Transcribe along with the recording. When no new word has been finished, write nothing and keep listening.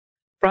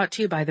Brought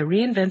to you by the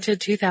reinvented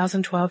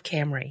 2012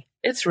 Camry.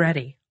 It's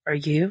ready. Are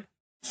you?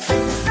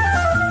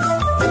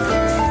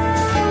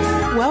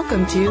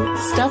 Welcome to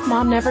Stuff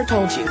Mom Never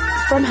Told You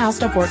from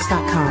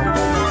HowStuffWorks.com.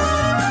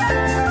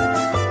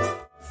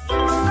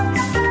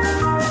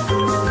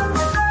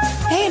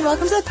 Hey, and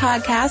welcome to the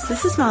podcast.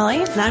 This is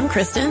Molly. And I'm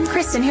Kristen.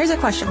 Kristen, here's a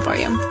question for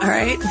you. All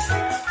right.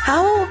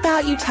 How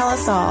about you tell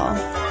us all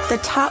the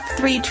top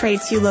 3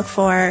 traits you look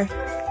for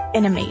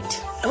in a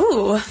mate?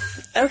 Ooh,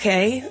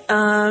 okay.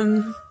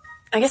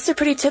 I guess they're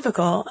pretty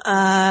typical.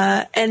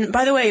 And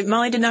by the way,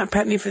 Molly did not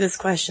prep me for this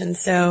question,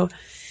 so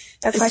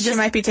that's why she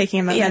might be taking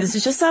a moment. Yeah, this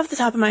is just off the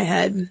top of my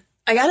head.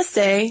 I gotta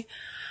say,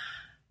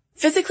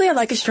 physically, I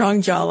like a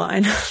strong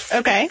jawline.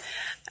 Okay.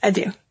 I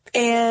do.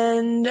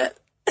 And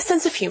a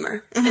sense of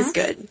humor is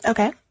good.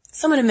 Okay.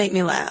 Someone to make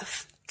me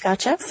laugh.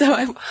 Gotcha.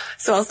 So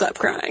I'll stop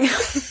crying.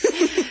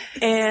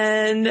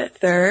 And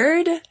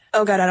third,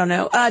 oh God, I don't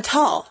know.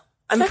 Tall.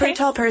 I'm a pretty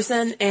tall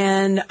person,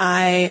 and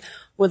I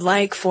would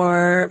like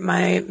for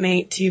my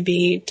mate to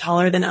be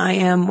taller than I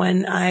am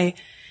when I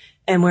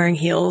am wearing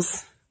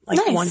heels,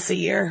 once a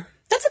year.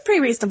 That's a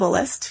pretty reasonable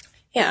list.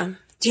 Yeah.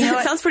 Do you know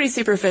it sounds pretty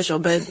superficial,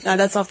 but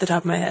that's off the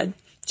top of my head.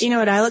 Do you know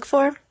what I look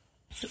for?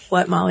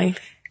 What, Molly?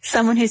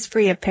 Someone who's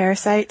free of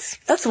parasites.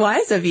 That's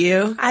wise of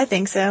you. I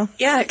think so.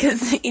 Yeah,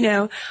 because,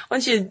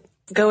 once you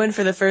go in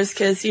for the first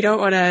kiss, you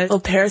don't want a little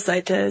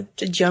parasite to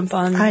jump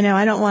on. I know.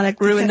 I don't want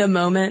to ruin the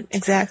moment.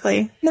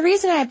 Exactly. The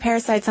reason I have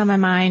parasites on my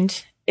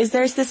mind is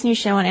there's this new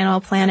show on Animal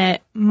Planet,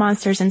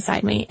 Monsters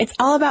Inside Me. It's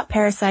all about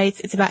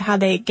parasites. It's about how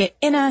they get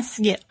in us,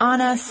 get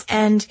on us,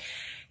 and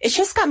it's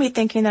just got me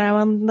thinking that I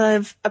want to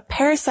live a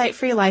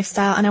parasite-free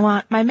lifestyle, and I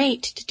want my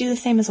mate to do the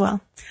same as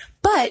well.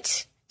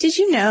 But did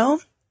you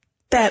know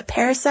that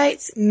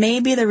parasites may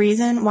be the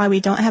reason why we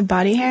don't have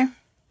body hair?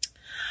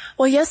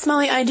 Well, yes,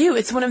 Molly, I do.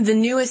 It's one of the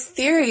newest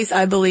theories,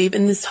 I believe,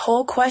 in this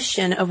whole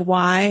question of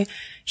why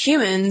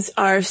humans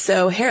are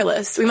so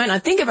hairless. We might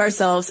not think of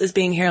ourselves as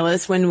being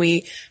hairless when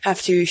we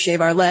have to shave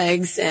our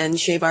legs and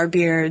shave our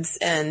beards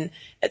and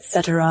et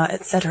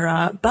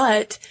cetera,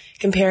 but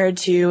compared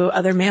to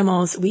other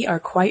mammals, we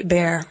are quite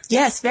bare.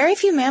 Yes, very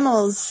few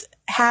mammals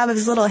have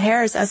as little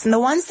hair as us, and the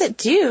ones that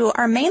do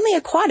are mainly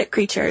aquatic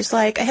creatures,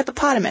 like a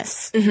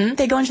hippopotamus. Mm-hmm.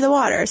 They go into the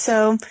water,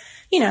 so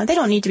they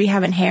don't need to be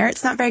having hair.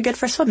 It's not very good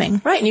for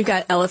swimming. Right, and you've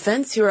got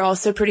elephants who are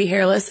also pretty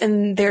hairless,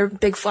 and their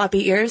big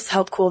floppy ears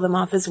help cool them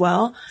off as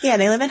well. Yeah,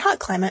 they live in hot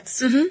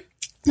climates. Mm-hmm.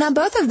 Now,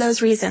 both of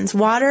those reasons,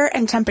 water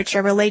and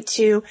temperature, relate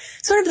to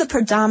sort of the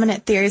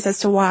predominant theories as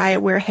to why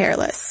we're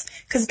hairless.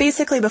 Because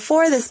basically,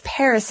 before this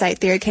parasite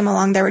theory came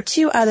along, there were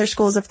 2 other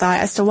schools of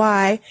thought as to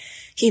why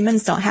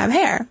humans don't have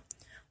hair.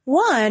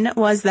 One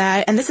was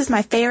that, and this is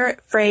my favorite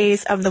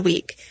phrase of the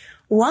week,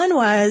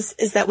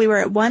 is that we were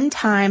at one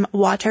time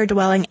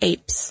water-dwelling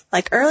apes.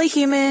 Like early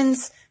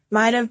humans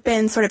might have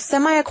been sort of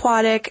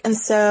semi-aquatic, and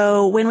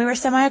so when we were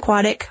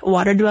semi-aquatic,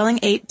 water-dwelling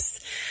apes,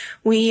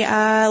 we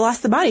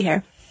lost the body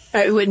hair.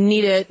 Right, we would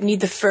need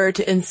the fur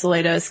to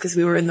insulate us because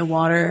we were in the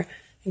water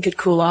and could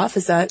cool off.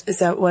 Is that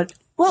what?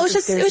 Well, it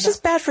was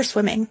just bad for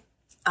swimming.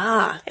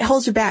 It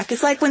holds you back.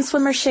 It's like when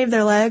swimmers shave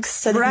their legs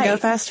so they can go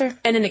faster.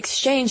 And in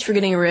exchange for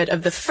getting rid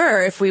of the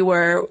fur, if we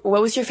were,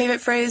 what was your favorite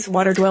phrase?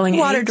 Water-dwelling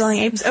apes? Water-dwelling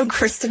apes. Oh,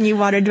 Kristen, you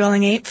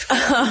water-dwelling ape.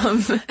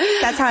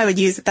 That's how I would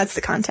use it. That's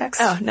the context.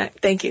 Oh, no,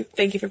 thank you.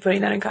 Thank you for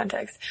putting that in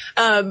context.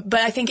 But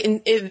I think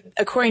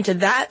according to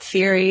that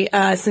theory,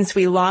 since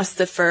we lost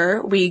the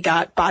fur, we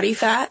got body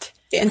fat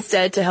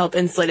instead to help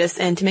insulate us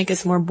and to make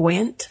us more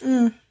buoyant.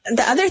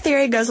 The other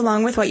theory goes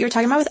along with what you were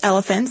talking about with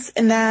elephants,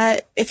 in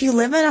that if you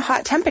live in a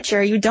hot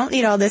temperature, you don't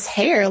need all this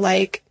hair,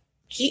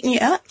 heating you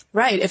up.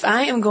 Right. If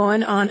I am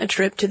going on a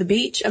trip to the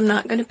beach, I'm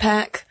not going to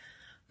pack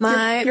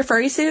your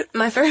furry suit?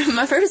 My fur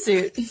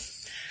suit.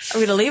 I'm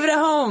going to leave it at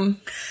home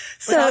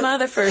without my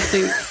other fur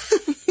suit.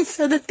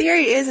 So the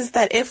theory is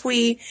that if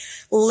we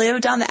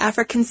lived on the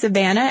African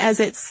savanna, as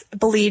it's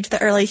believed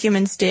the early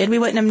humans did, we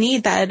wouldn't have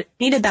needed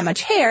that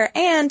much hair.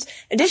 And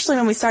additionally,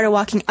 when we started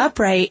walking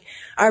upright,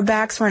 our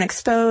backs weren't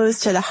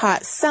exposed to the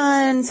hot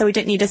sun, so we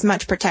didn't need as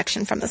much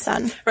protection from the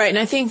sun. Right, and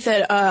I think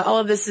that all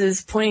of this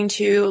is pointing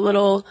to a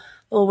little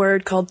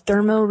word called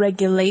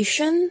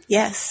thermoregulation.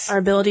 Yes. Our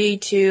ability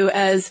to,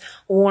 as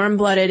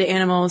warm-blooded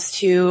animals,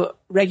 to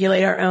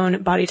regulate our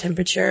own body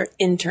temperature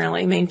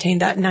internally, maintain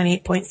that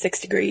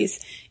 98.6 degrees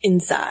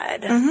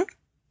inside. Mm-hmm.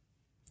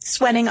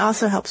 Sweating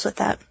also helps with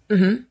that.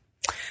 Mm-hmm.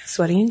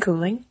 Sweating and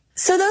cooling.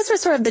 So those were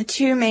sort of the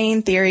 2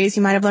 main theories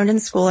you might have learned in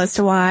school as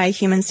to why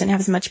humans didn't have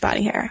as much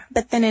body hair.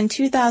 But then in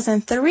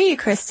 2003,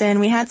 Kristen,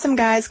 we had some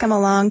guys come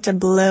along to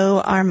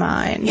blow our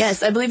minds.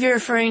 Yes, I believe you're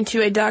referring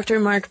to a Dr.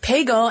 Mark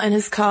Pagel and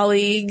his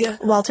colleague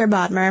Walter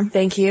Bodmer.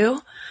 Thank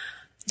you.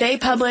 They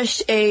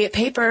published a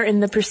paper in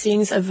the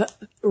Proceedings of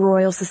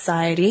Royal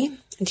Society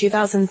in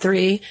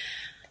 2003,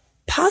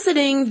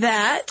 positing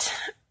that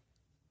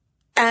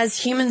as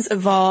humans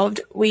evolved,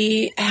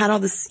 we had all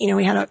this,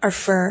 we had our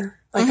fur.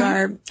 Like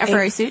our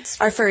furry suits.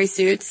 Our furry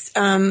suits,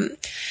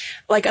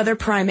 like other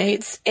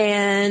primates.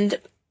 And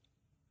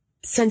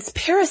since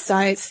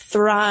parasites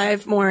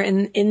thrive more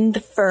in the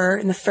fur,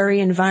 in the furry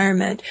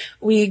environment,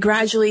 we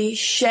gradually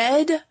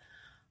shed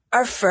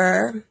our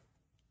fur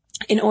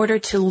in order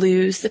to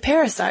lose the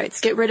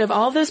parasites, get rid of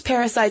all those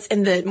parasites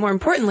and more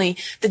importantly,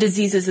 the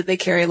diseases that they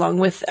carry along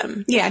with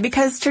them. Yeah,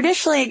 because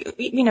traditionally,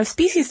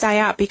 species die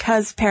out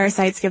because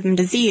parasites give them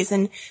disease.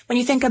 And when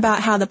you think about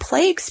how the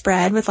plague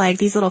spread with like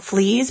these little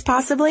fleas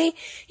possibly,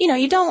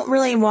 you don't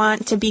really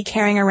want to be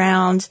carrying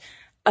around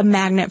a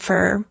magnet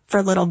for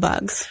little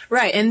bugs.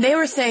 Right. And they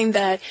were saying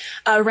that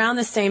around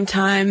the same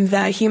time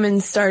that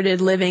humans started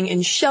living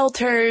in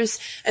shelters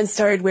and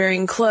started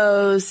wearing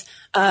clothes,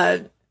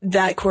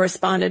 that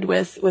corresponded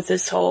with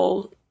this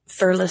whole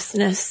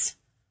furlessness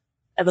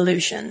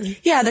evolution.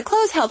 Yeah, the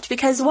clothes helped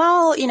because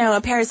while,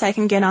 a parasite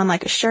can get on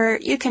like a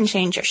shirt, you can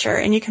change your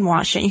shirt and you can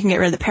wash it and you can get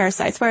rid of the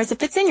parasites. Whereas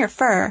if it's in your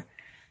fur,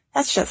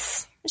 it's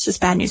just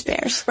bad news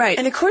bears. Right.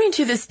 And according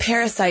to this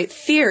parasite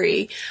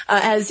theory,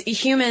 as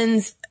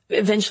humans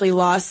eventually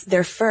lost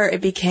their fur,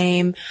 it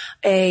became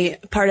a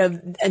part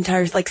of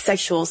entire like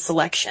sexual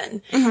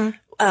selection.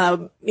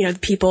 Mm-hmm. The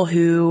people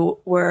who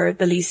were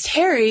the least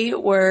hairy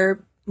were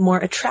more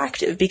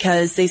attractive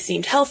because they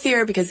seemed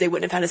healthier, because they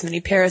wouldn't have had as many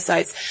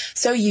parasites.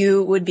 So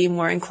you would be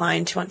more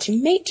inclined to want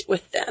to mate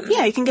with them.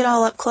 Yeah, you can get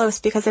all up close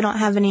because they don't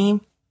have any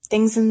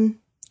things in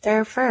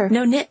their fur.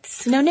 No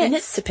nits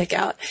to pick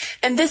out.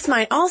 And this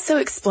might also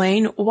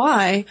explain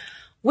why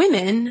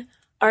women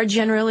are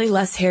generally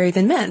less hairy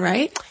than men,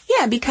 right?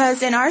 Yeah,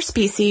 because in our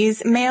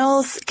species,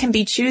 males can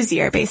be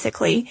choosier,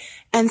 basically.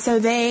 And so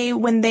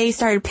when they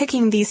started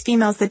picking these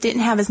females that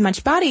didn't have as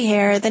much body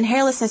hair, then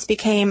hairlessness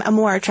became a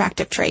more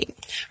attractive trait.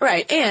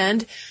 Right.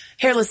 And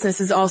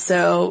hairlessness is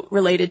also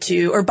related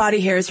to, or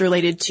body hair is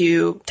related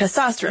to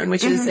testosterone,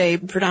 which is a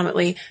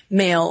predominantly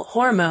male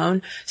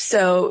hormone.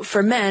 So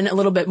for men, a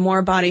little bit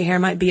more body hair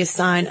might be a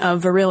sign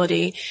of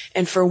virility.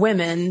 And for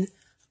women,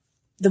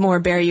 the more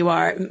bare you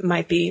are, it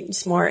might be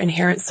just more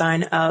inherent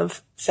sign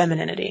of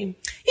femininity.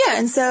 Yeah.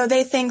 And so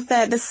they think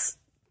that this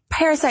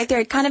parasite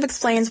theory kind of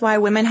explains why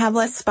women have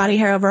less body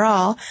hair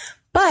overall,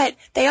 but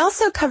they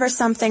also cover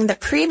something that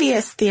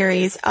previous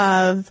theories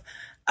of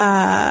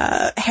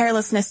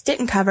hairlessness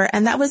didn't cover,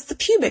 and that was the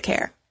pubic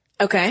hair.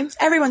 Okay.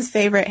 Everyone's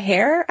favorite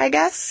hair, I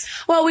guess.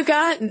 Well, we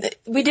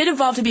did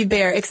evolve to be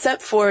bare,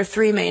 except for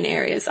three main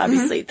areas,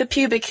 obviously. Mm-hmm. The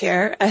pubic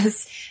hair,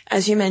 as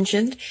you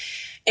mentioned,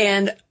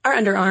 and our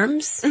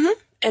underarms,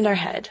 and our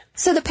head.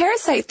 So the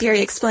parasite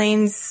theory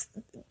explains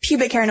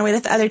pubic hair in a way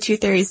that the other two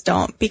theories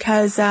don't,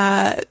 because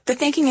the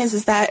thinking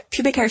is that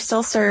pubic hair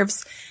still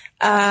serves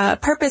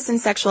purpose in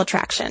sexual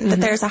attraction, that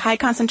there's a high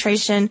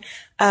concentration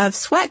of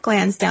sweat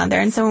glands down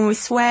there. And so when we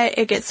sweat,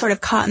 it gets sort of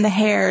caught in the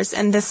hairs,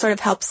 and this sort of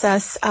helps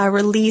us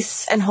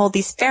release and hold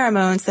these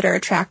pheromones that are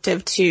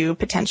attractive to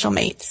potential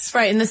mates.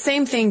 Right, and the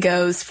same thing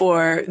goes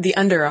for the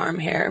underarm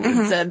hair.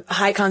 It's a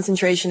high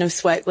concentration of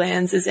sweat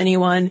glands, as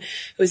anyone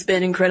who's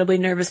been incredibly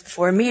nervous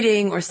before a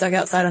meeting or stuck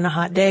outside on a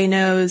hot day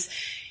knows.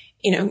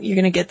 You're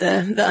going to get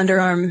the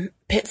underarm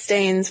pit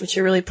stains, which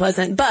are really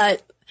pleasant,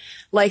 but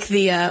like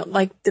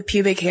the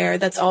pubic hair,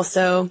 that's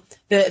also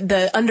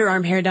the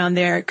underarm hair down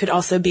there could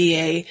also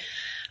be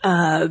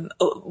a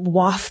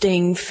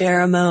wafting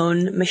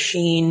pheromone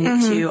machine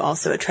to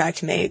also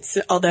attract mates.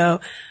 Although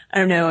I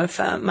don't know if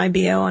my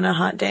BO on a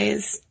hot day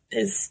is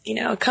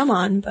come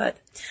on, but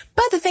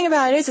the thing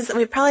about it is that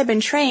we've probably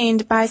been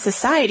trained by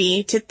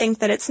society to think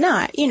that it's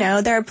not.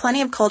 There are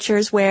plenty of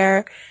cultures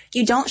where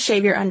you don't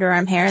shave your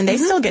underarm hair and they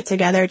still get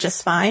together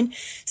just fine.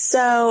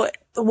 So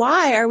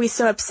why are we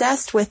so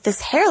obsessed with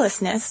this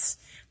hairlessness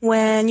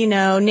when,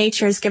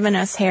 nature's given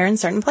us hair in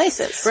certain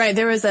places? Right.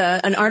 There was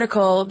an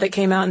article that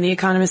came out in The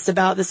Economist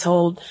about this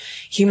whole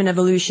human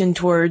evolution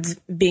towards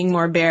being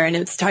more bare, and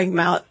it's talking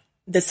about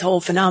this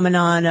whole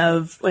phenomenon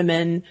of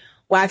women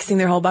waxing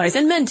their whole bodies,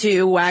 and men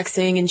too,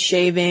 waxing and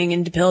shaving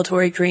and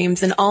depilatory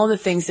creams, and all the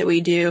things that we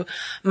do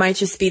might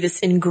just be this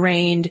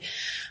ingrained,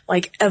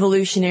 like,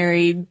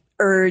 evolutionary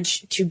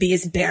urge to be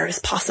as bare as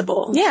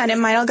possible. Yeah, and it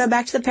might all go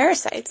back to the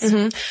parasites.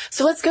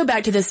 So let's go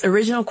back to this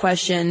original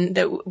question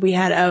that we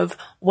had of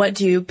what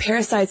do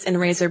parasites and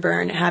razor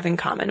burn have in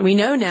common? We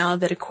know now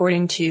that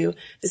according to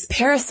this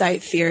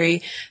parasite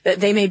theory that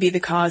they may be the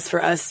cause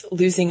for us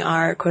losing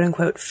our quote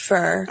unquote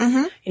fur,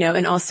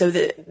 and also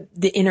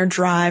the inner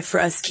drive for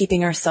us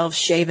keeping ourselves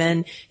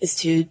shaven is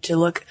to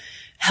look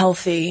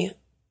healthy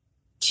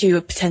to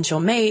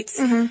potential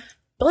mates.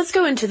 But let's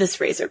go into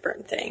this razor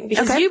burn thing,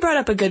 because you brought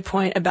up a good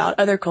point about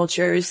other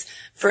cultures,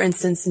 for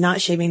instance, not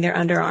shaving their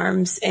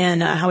underarms,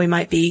 and how we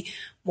might be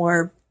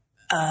more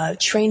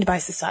trained by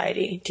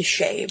society to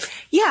shave.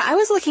 Yeah, I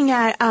was looking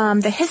at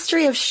the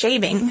history of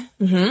shaving,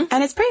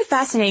 and it's pretty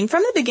fascinating.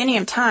 From the beginning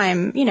of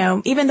time,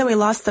 even though we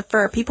lost the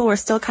fur, people were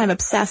still kind of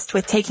obsessed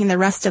with taking the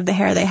rest of the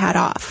hair they had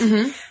off.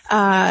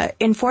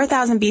 In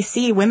 4000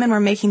 BC, women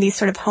were making these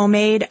sort of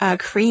homemade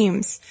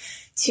creams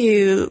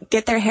to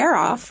get their hair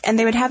off, and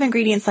they would have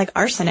ingredients like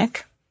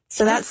arsenic.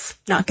 So that's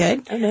not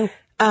good. I know.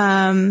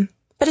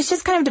 But it's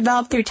just kind of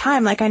developed through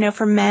time. Like I know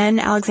for men,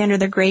 Alexander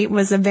the Great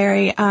was a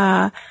very,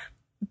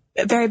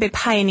 a very big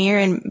pioneer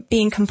in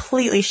being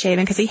completely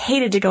shaven because he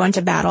hated to go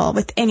into battle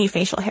with any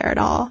facial hair at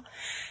all.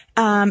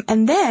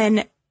 And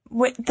then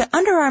the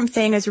underarm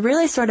thing is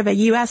really sort of a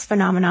U.S.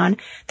 phenomenon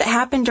that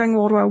happened during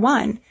World War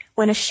I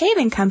when a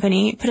shaving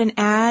company put an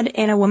ad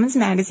in a woman's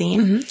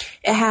magazine.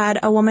 It had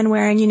a woman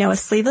wearing, a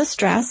sleeveless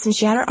dress, and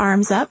she had her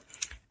arms up,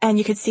 and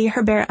you could see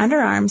her bare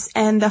underarms.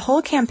 And the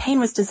whole campaign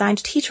was designed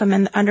to teach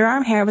women that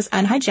underarm hair was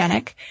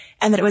unhygienic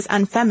and that it was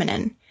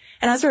unfeminine.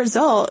 And as a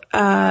result,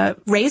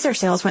 razor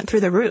sales went through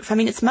the roof. I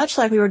mean, it's much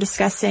like we were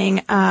discussing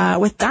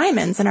with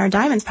diamonds in our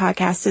Diamonds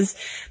podcast. Is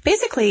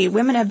basically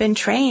women have been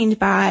trained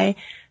by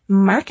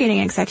marketing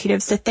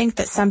executives to think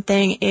that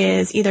something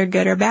is either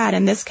good or bad.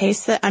 In this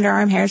case, the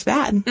underarm hair is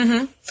bad.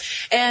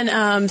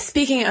 And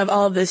speaking of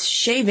all of this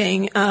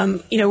shaving,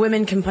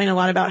 women complain a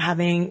lot about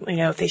having,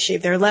 if they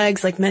shave their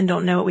legs, like men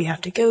don't know what we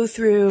have to go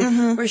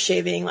through. We're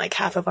shaving like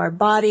half of our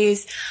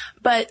bodies.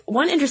 But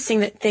one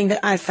interesting thing that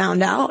I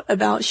found out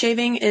about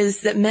shaving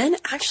is that men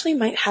actually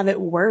might have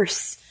it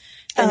worse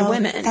than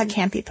women. That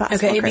can't be possible,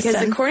 Okay, Kristen.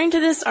 because according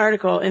to this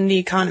article in The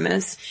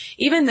Economist,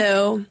 even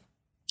though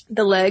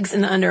the legs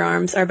and the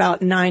underarms are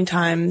about 9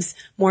 times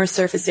more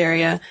surface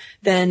area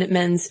than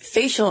men's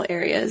facial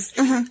areas,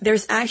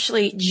 there's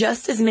actually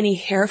just as many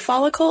hair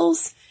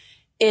follicles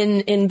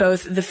in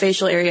both the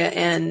facial area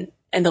and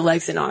the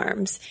legs and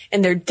arms.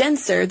 And they're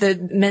denser. The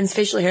men's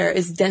facial hair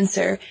is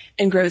denser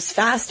and grows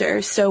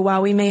faster. So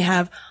while we may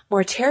have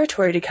more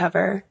territory to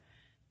cover,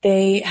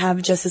 they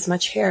have just as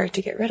much hair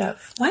to get rid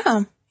of.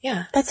 Wow.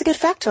 Yeah. That's a good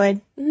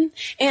factoid.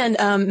 And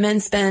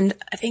men spend,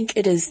 I think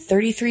it is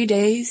 33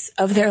 days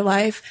of their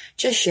life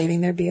just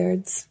shaving their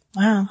beards.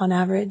 Wow. On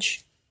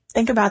average.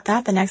 Think about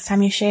that the next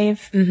time you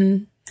shave.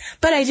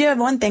 But I do have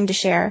one thing to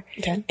share.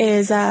 Okay.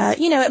 Is,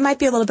 it might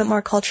be a little bit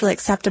more culturally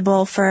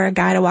acceptable for a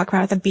guy to walk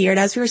around with a beard.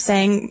 As we were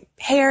saying,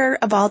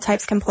 hair of all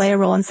types can play a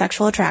role in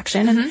sexual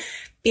attraction. And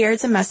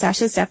beards and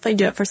mustaches definitely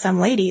do it for some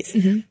ladies.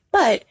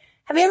 But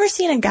have you ever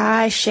seen a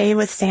guy shave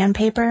with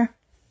sandpaper?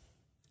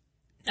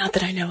 Not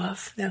that I know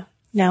of, no.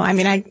 No, I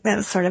mean, that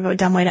was sort of a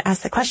dumb way to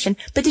ask the question.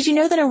 But did you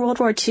know that in World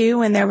War II,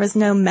 when there was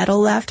no metal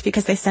left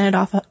because they sent it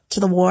off to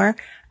the war,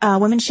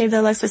 women shaved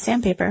their legs with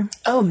sandpaper?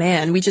 Oh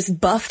man, we just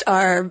buffed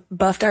our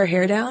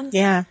hair down?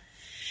 Yeah.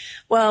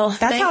 Well,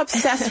 that's how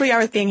obsessed we are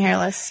with being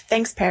hairless.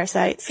 Thanks,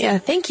 parasites. Yeah,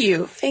 thank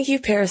you. Thank you,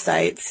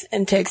 parasites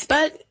and ticks.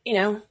 But,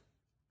 I'm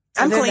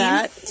clean.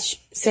 That,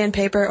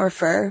 sandpaper or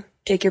fur,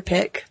 take your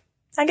pick.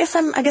 I guess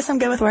I'm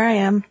good with where I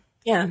am.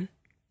 Yeah.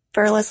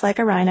 Furless like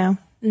a rhino.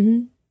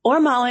 Or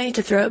Molly,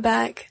 to throw it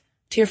back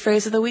to your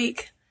phrase of the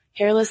week,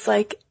 hairless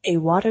like a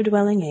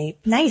water-dwelling ape.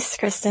 Nice,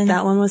 Kristen.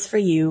 That one was for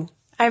you.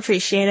 I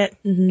appreciate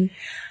it.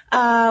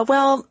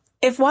 Well,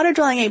 if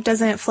water-dwelling ape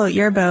doesn't float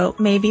your boat,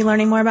 maybe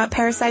learning more about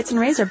parasites and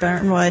razor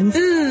burn would.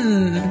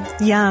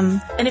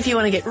 Yum. And if you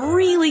want to get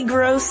really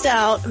grossed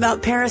out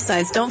about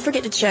parasites, don't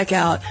forget to check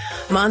out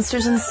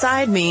Monsters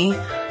Inside Me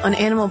on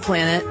Animal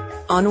Planet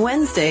on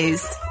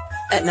Wednesdays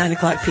at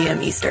 9:00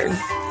 p.m. Eastern.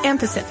 And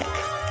Pacific.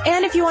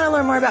 And if you want to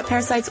learn more about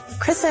parasites,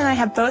 Kristen and I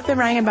have both been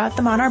writing about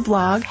them on our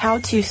blog, How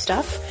To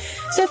Stuff.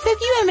 So if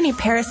you have any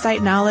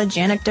parasite knowledge,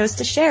 anecdotes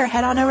to share,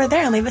 head on over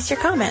there and leave us your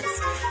comments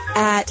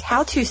at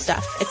How To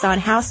Stuff. It's on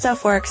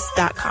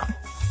howstuffworks.com.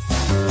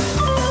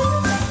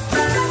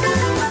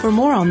 For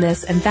more on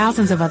this and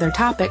thousands of other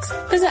topics,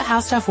 visit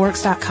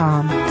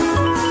howstuffworks.com.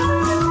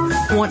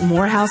 Want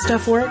more How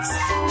Stuff Works?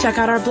 Check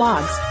out our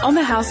blogs on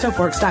the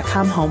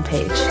howstuffworks.com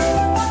homepage.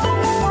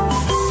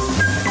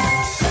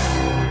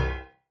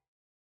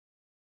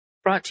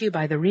 Brought to you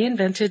by the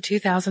reinvented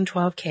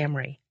 2012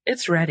 Camry.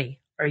 It's ready.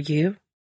 Are you?